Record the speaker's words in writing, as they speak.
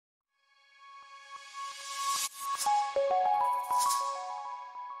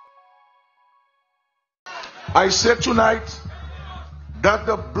I say tonight that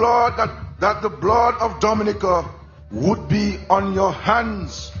the blood of Dominica would be on your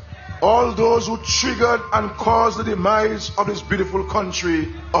hands. All those who triggered and caused the demise of this beautiful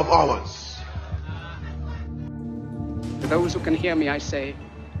country of ours. To those who can hear me, I say,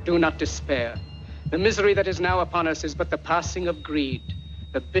 do not despair. The misery that is now upon us is but the passing of greed,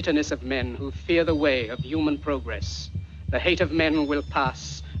 the bitterness of men who fear the way of human progress. The hate of men will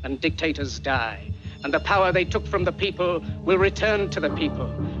pass and dictators die, and the power they took from the people will return to the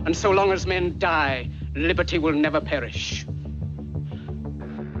people. And so long as men die, liberty will never perish.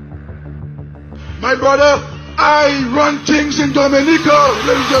 My brother, I run things in Dominica, ladies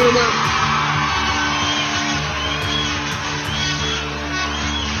and gentlemen.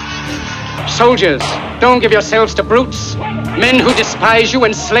 Soldiers, don't give yourselves to brutes. Men who despise you,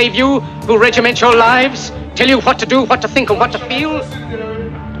 enslave you, who regiment your lives, tell you what to do, what to think, and what to feel.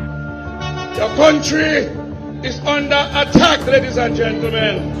 The country is under attack, ladies and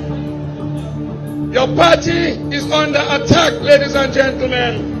gentlemen. Your party is under attack, ladies and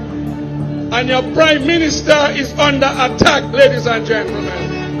gentlemen. And your Prime Minister is under attack, ladies and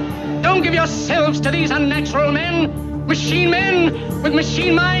gentlemen. Don't give yourselves to these unnatural men with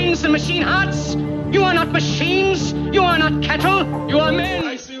machine minds and machine hearts. You are not machines, you are not cattle, you are men.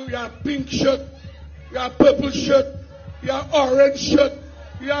 I see you have pink shirt, you have purple shirt, you have orange shirt,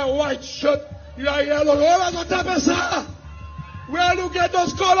 you have white shirt, you have yellow. Where do you get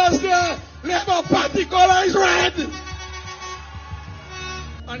those colors there? Labour Party color is red.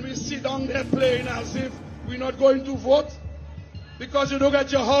 And we sit down there playing as if we're not going to vote because you don't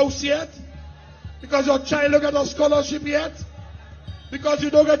get your house yet, because your child don't get a scholarship yet, because you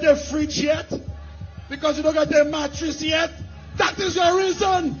don't get a fridge yet, because you don't get a mattress yet. That is your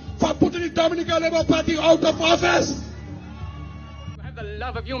reason for putting the Dominican Labour Party out of office. You have the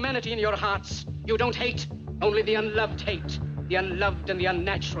love of humanity in your hearts. You don't hate, only the unloved hate, the unloved and the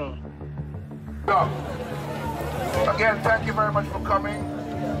unnatural. So, again, thank you very much for coming.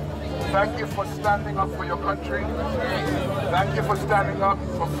 Thank you for standing up for your country. Thank you for standing up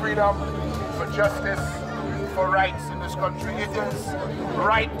for freedom, for justice, for rights in this country. It is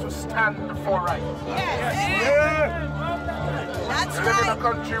right to stand for rights. Yes. That's you live in a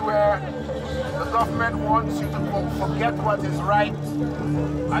country where the government wants you to forget what is right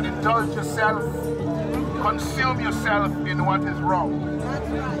and indulge yourself, consume yourself in what is wrong.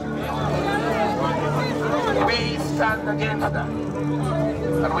 We stand against that.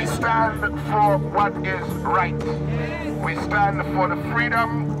 And we stand for what is right. We stand for the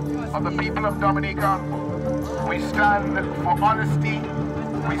freedom of the people of Dominica. We stand for honesty.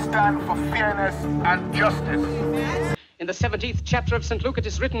 We stand for fairness and justice. In the 17th chapter of St. Luke it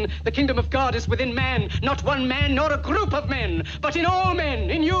is written, the kingdom of God is within man, not one man nor a group of men, but in all men,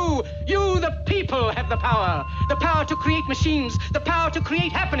 in you. You, the people, have the power to create machines, the power to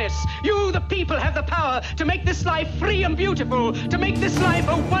create happiness. You, the people, have the power to make this life free and beautiful, to make this life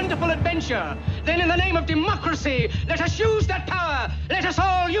a wonderful adventure. Then in the name of democracy, let us use that power. Let us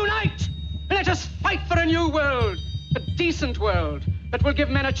all unite. Let us fight for a new world, a decent world, that will give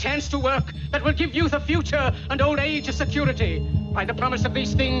men a chance to work, that will give youth a future and old age a security. By the promise of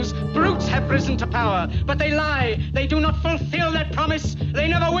these things, brutes have risen to power, but they lie. They do not fulfill that promise. They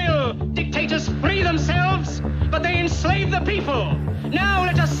never will. Dictators free themselves, but they enslave the people. Now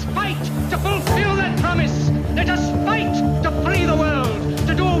let us fight to fulfill that promise. Let us fight to free the world,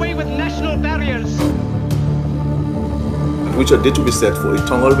 to do away with national barriers. Which are due to be set for a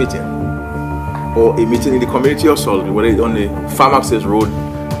town hall meeting, or a meeting in the community of Solvay, whether it's on the farm access road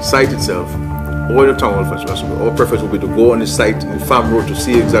site itself or in the town hall festival. Our preference would be to go on the site in the farm road to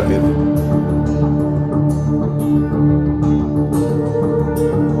see exactly.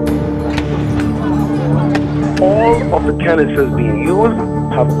 All of the canisters being used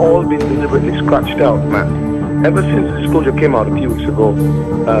have all been deliberately scratched out, man. Ever since the disclosure came out a few weeks ago,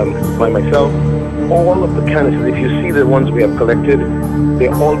 by myself, all of the canisters, if you see the ones we have collected,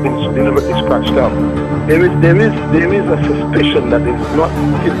 they've all been deliberately scratched out. There is a suspicion that it's not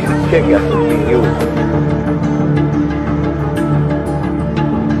 50 gas is being used.